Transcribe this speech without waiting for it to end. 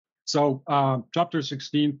So chapter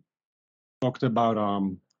 16 talked about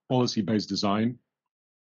policy-based design.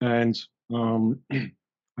 And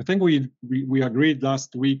I think we agreed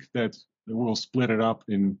last week that we'll split it up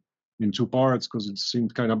in two parts because it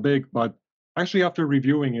seemed kind of big. But actually, after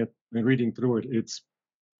reviewing it and reading through it, it's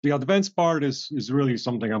the advanced part is really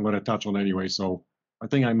something I'm going to touch on anyway. So I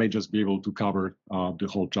think I may just be able to cover the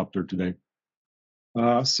whole chapter today.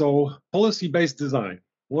 So policy-based design,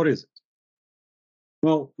 what is it?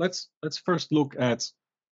 Well, let's first look at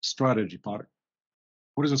strategy pattern.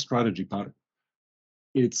 What is a strategy pattern?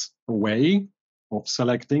 It's a way of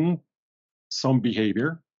selecting some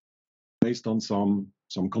behavior based on some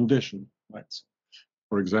condition, right?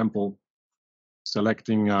 For example,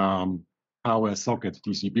 selecting how a socket,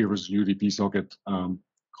 TCP versus UDP socket,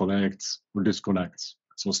 connects or disconnects.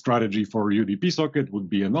 So strategy for a UDP socket would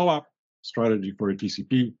be an OAuth. Strategy for a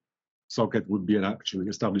TCP socket would be actually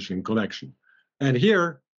establishing connection. And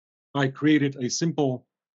here, I created a simple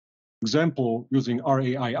example using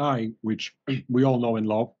RAII, which we all know and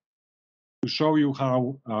love, to show you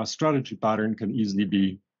how a strategy pattern can easily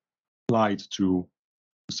be applied to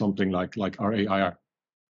something like RAII.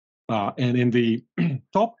 And in the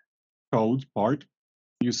top code part,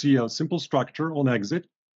 you see a simple structure on exit,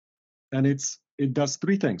 and it does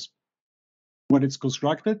three things. When it's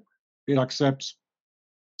constructed, it accepts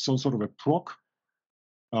some sort of a proc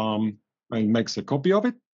and makes a copy of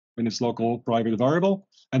it in its local private variable.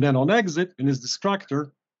 And then on exit, in its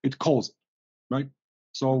destructor, it calls it, right?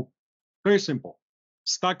 So very simple.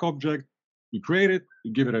 Stack object, you create it,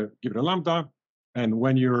 you give it a lambda, and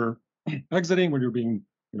when you're exiting, when you're being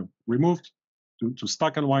removed to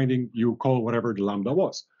stack unwinding, you call whatever the lambda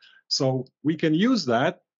was. So we can use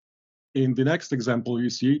that in the next example you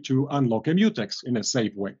see to unlock a mutex in a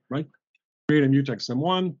safe way, right? Create a mutex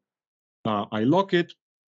M1, I lock it,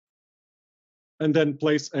 and then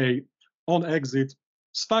place a on exit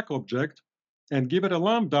stack object and give it a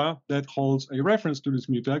lambda that holds a reference to this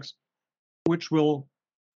mutex, which will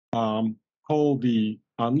call the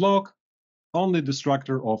unlock on the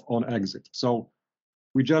destructor of on exit. So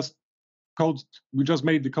we just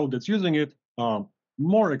made the code that's using it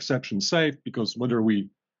more exception safe, because whether we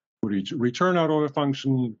return out of a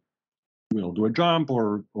function, do a jump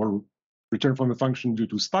or return from a function due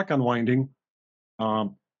to stack unwinding,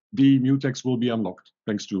 the mutex will be unlocked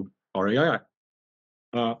thanks to RAII.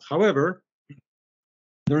 However,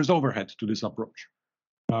 there is overhead to this approach.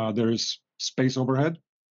 There is space overhead,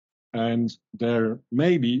 and there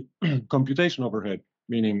may be computation overhead,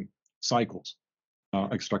 meaning cycles.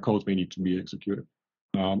 Extra code may need to be executed.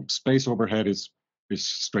 Space overhead is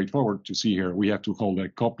straightforward to see here. We have to hold a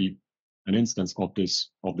copy, an instance of this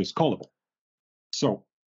callable. So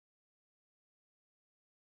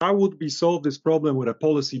how would we solve this problem with a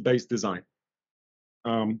policy-based design?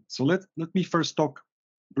 So let me first talk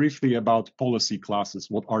briefly about policy classes.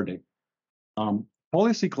 What are they?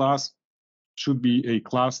 Policy class should be a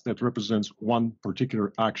class that represents one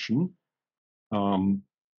particular action, can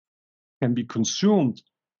be consumed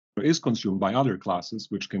or is consumed by other classes,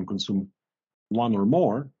 which can consume one or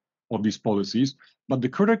more of these policies. But the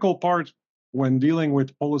critical part when dealing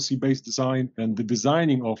with policy-based design and the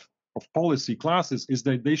designing of policy classes is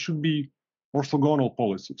that they should be orthogonal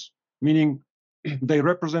policies, meaning they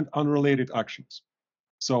represent unrelated actions.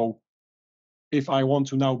 So if I want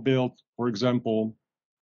to now build, for example,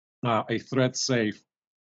 a thread-safe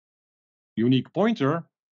unique pointer,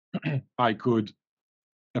 I could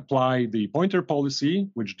apply the pointer policy,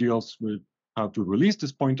 which deals with how to release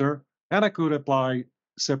this pointer, and I could apply a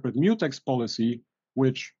separate mutex policy,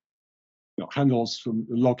 which handles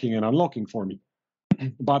locking and unlocking for me.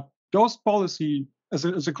 But those policy, as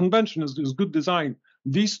a convention, is good design.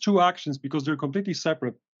 These two actions, because they're completely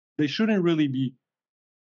separate, they shouldn't really be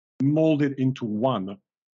molded into one,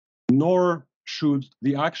 nor should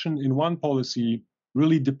the action in one policy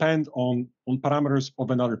really depend on parameters of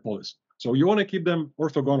another policy. So you want to keep them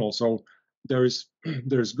orthogonal, so there's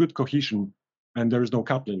good cohesion and there is no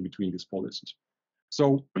coupling between these policies.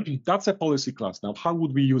 So that's a policy class. Now, how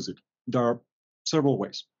would we use it? There are several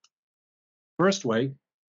ways. First way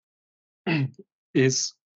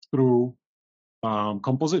is through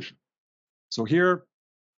composition. So here,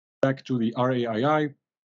 back to the RAII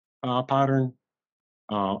pattern.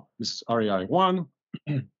 This is RAII1,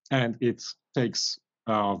 and it takes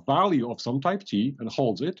a value of some type T and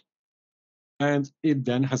holds it. And it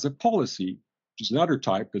then has a policy, which is another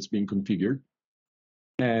type that's being configured.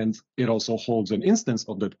 And it also holds an instance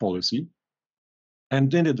of that policy.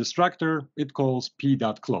 And then the destructor, it calls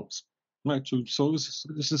p.close. Right? So this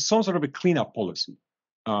is some sort of a cleanup policy.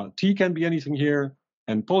 T can be anything here,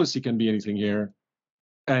 and policy can be anything here.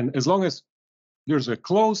 And as long as there's a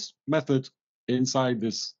close method inside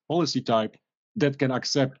this policy type that can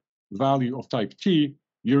accept value of type T,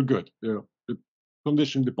 you're good. The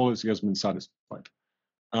condition, the policy has been satisfied.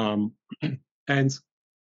 And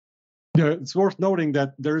it's worth noting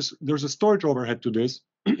that there's a storage overhead to this,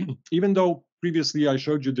 even though previously I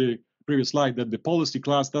showed you the previous slide that the policy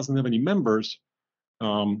class doesn't have any members,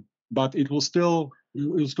 but it will still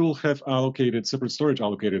have allocated separate storage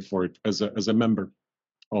allocated for it as a member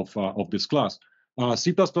of this class.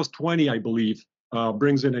 C++20, I believe,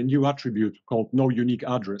 brings in a new attribute called no unique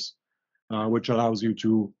address, which allows you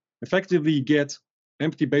to effectively get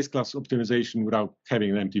empty base class optimization without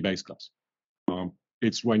having an empty base class.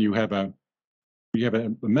 It's when you have a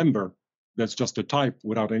member that's just a type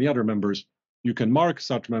without any other members, you can mark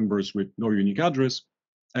such members with no unique address,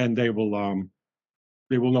 and they will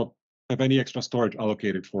not have any extra storage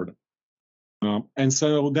allocated for them. And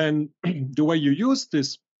so then the way you use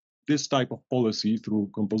this type of policy through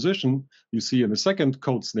composition, you see in the second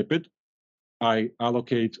code snippet, I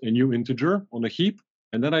allocate a new integer on a heap,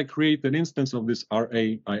 and then I create an instance of this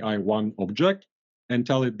RAII1 object and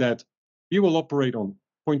tell it that you will operate on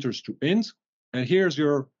pointers to int, and here's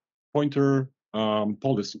your pointer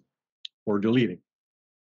policy for deleting.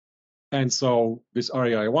 And so this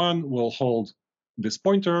RAII1 will hold this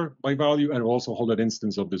pointer by value and will also hold an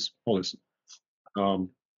instance of this policy.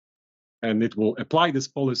 And it will apply this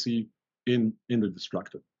policy in the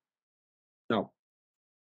destructor. Now,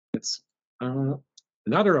 it's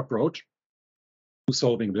another approach to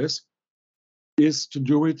solving this is to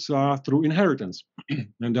do it through inheritance.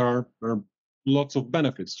 And there are lots of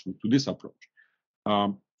benefits to this approach.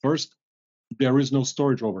 First, there is no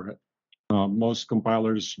storage overhead. Most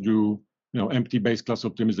compilers do empty base class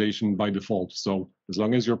optimization by default. So as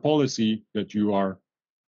long as your policy that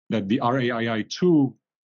the RAII2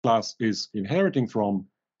 class is inheriting from,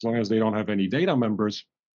 as long as they don't have any data members,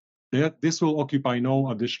 this will occupy no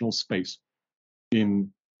additional space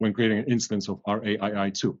when creating an instance of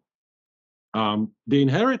RAII2. The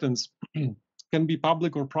inheritance can be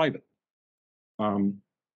public or private.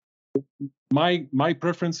 My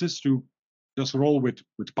preference is to just roll with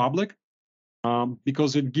public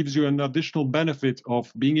because it gives you an additional benefit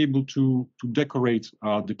of being able to decorate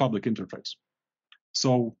the public interface.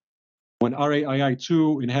 So when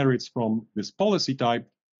RAII2 inherits from this policy type,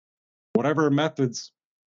 whatever methods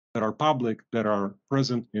that are public that are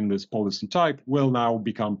present in this policy type will now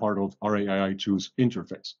become part of RAII2's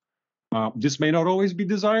interface. This may not always be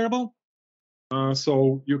desirable,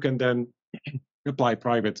 so you can then apply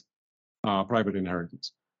private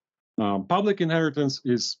inheritance. Public inheritance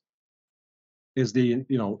is the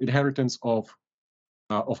inheritance of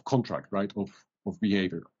contract, right, of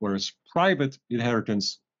behavior, whereas private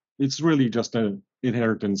inheritance, it's really just an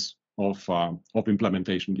inheritance of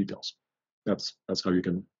implementation details. That's how you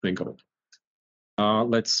can think of it.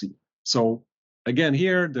 Let's see. So again,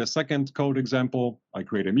 here, the second code example, I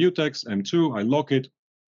create a mutex, M2, I lock it,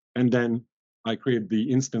 and then I create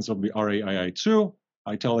the instance of the RAII2.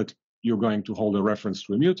 I tell it you're going to hold a reference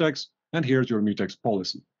to a mutex, and here's your mutex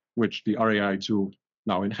policy, which the RAII2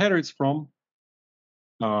 now inherits from.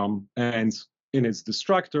 And in its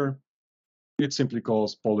destructor, it simply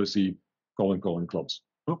calls policy : close.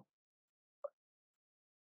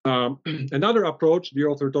 Another approach the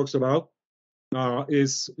author talks about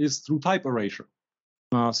is through type erasure.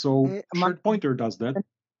 So shared pointer does that.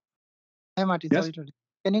 Hey, Martin, yes? sorry.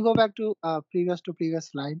 Can you go back to previous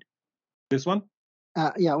slide? This one?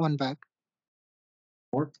 Yeah, one back.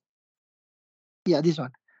 Or? Yeah, this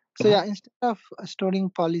one. So yeah, instead of storing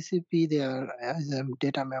policy P there as a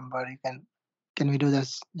data member, can we do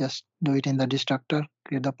this? Just do it in the destructor,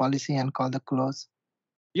 create the policy, and call the close.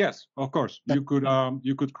 Yes, of course. You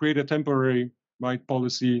could create a temporary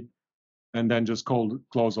policy, and then just call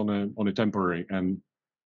close on a temporary, and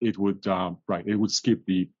it would it would skip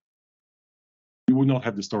the. You would not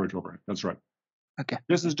have the storage overhead. That's right. Okay.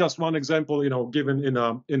 This is just one example, given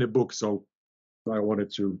in a book, so I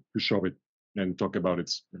wanted to show it and talk about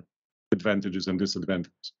its advantages and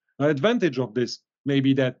disadvantages. An advantage of this may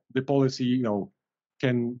be that the policy,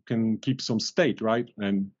 can keep some state, right,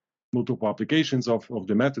 and multiple applications of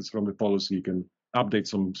the methods from the policy can update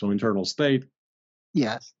some internal state.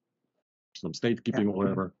 Yes. Some state keeping or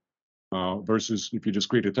whatever. Versus if you just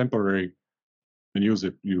create a temporary and use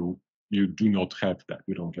it, you do not have that.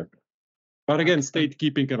 You don't have that. But again, state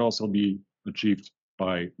keeping can also be achieved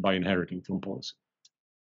by inheriting from policy.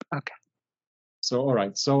 Okay. So all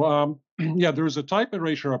right. So yeah, there is a type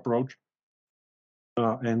erasure approach,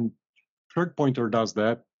 and shared pointer does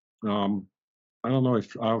that. I don't know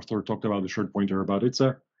if our author talked about the shared pointer, but it's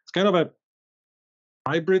kind of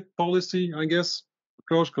hybrid policy, I guess,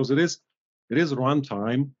 approach, because it is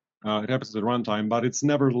runtime. It happens at runtime, but it's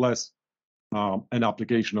nevertheless an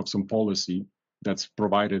application of some policy that's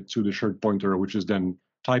provided to the shared pointer, which is then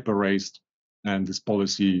type erased, and this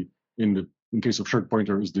policy in case of shared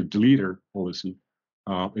pointer is the deleter policy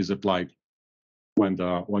is applied when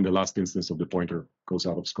the last instance of the pointer goes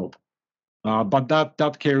out of scope. But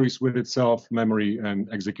that carries with itself memory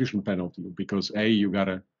and execution penalty, because you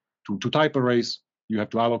gotta to type erase, you have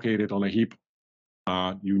to allocate it on a heap.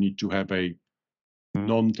 You need to have a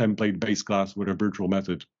non-template base class with a virtual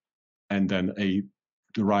method, and then a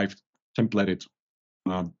derived templated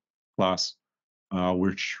class,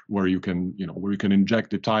 where you can inject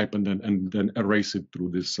the type and then erase it through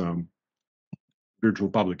this virtual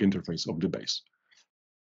public interface of the base.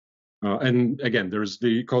 And again, there's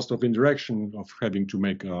the cost of indirection of having to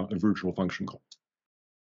make a virtual function call.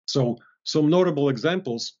 So some notable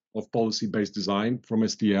examples of policy-based design from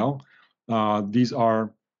STL. These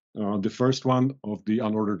are the first one of the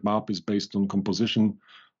unordered map is based on composition.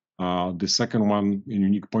 The second one in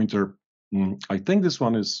unique pointer, I think this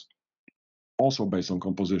one is also based on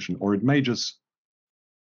composition, or it may just,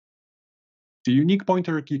 the unique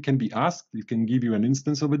pointer can be asked. It can give you an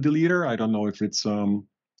instance of a deleter. I don't know if it's,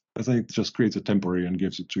 I think it just creates a temporary and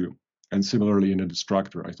gives it to you. And similarly in a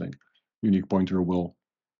destructor, I think unique pointer will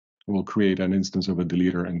create an instance of a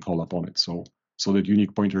deleter and call upon it. So that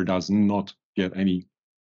unique pointer does not get any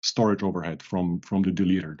storage overhead from the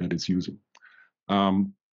deleter that it's using.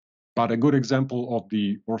 But a good example of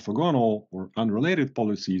the orthogonal or unrelated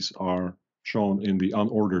policies are shown in the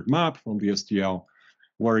unordered map from the STL,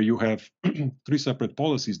 where you have three separate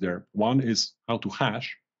policies there. One is how to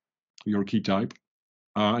hash your key type.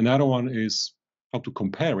 Another one is how to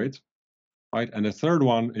compare it, right? And the third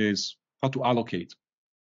one is how to allocate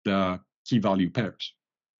the key value pairs.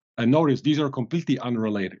 And notice these are completely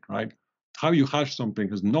unrelated, right? How you hash something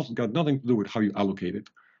has got nothing to do with how you allocate it.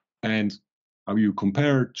 And how you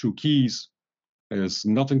compare two keys has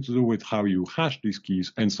nothing to do with how you hash these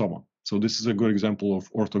keys, and so on. So this is a good example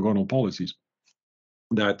of orthogonal policies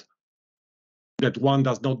that one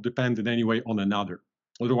does not depend in any way on another.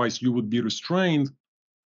 Otherwise, you would be restrained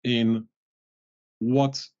in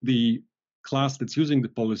what the class that's using the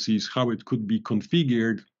policies, how it could be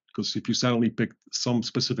configured, because if you suddenly pick some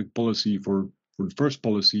specific policy for the first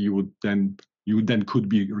policy, you then could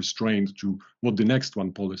be restrained to what the next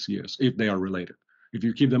one policy is, if they are related. If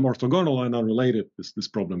you keep them orthogonal and unrelated, this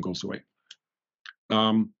problem goes away.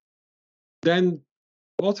 Then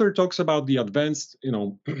author talks about the advanced,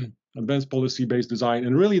 advanced policy-based design,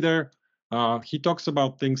 and really there he talks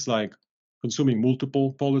about things like consuming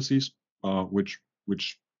multiple policies, which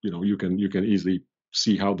you can easily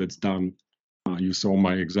see how that's done. You saw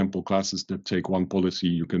my example classes that take one policy.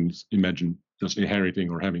 You can imagine just inheriting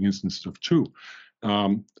or having instances of two.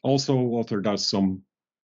 Also, author does some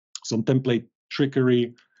template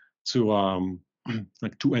trickery to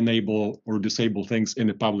to enable or disable things in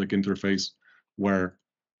a public interface, where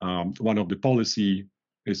one of the policy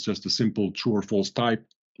is just a simple true or false type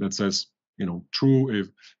that says, true.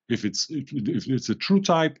 If it's a true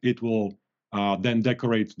type, it will then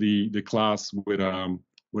decorate the class with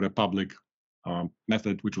a public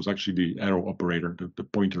method, which was actually the arrow operator, the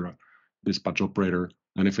pointer dispatch operator.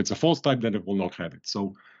 And if it's a false type, then it will not have it.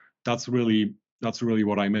 So that's really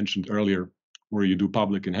what I mentioned earlier, where you do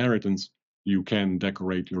public inheritance, you can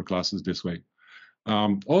decorate your classes this way.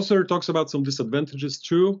 Author talks about some disadvantages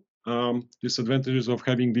too. Disadvantages of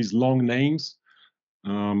having these long names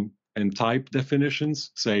and type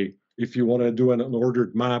definitions. Say, if you want to do an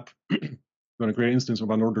unordered map, you want to create an instance of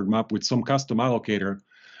an unordered map with some custom allocator,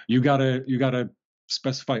 you gotta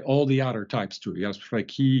specify all the other types too. You gotta specify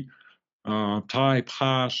key, type,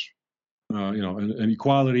 hash, and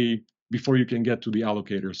equality before you can get to the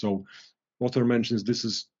allocator. So author mentions this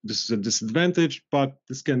is a disadvantage, but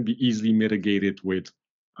this can be easily mitigated with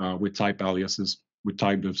type aliases, with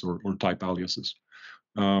type diffs or type aliases.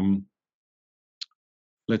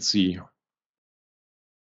 Let's see.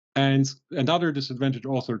 And another disadvantage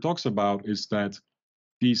author talks about is that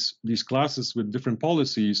these classes with different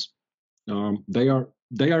policies, they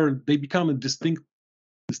become a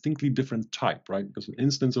distinctly different type, right? Because an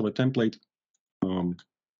instance of a template,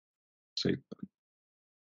 say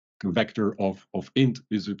a vector of int,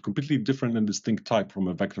 is a completely different and distinct type from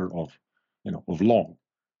a vector of long,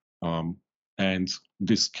 and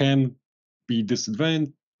this can be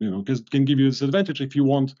disadvantage. Can give you a disadvantage if you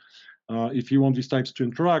want these types to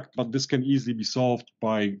interact, but this can easily be solved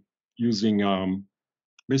by using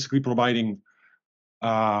basically providing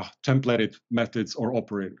templated methods or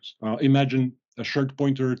operators. Imagine a shared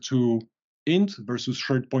pointer to int versus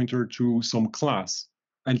shared pointer to some class.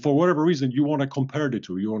 And for whatever reason, you want to compare the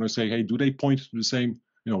two. You want to say, hey, do they point to the same,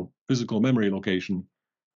 physical memory location?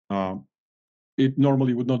 It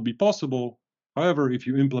normally would not be possible. However, if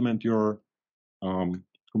you implement your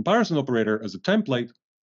comparison operator as a template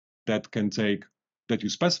that you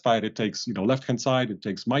specified, it takes left-hand side, it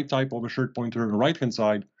takes my type of a shared pointer, and right-hand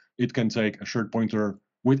side, it can take a shared pointer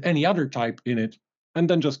with any other type in it, and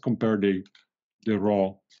then just compare the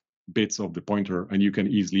raw bits of the pointer, and you can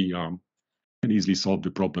easily solve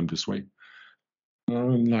the problem this way.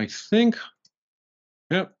 I think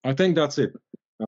that's it.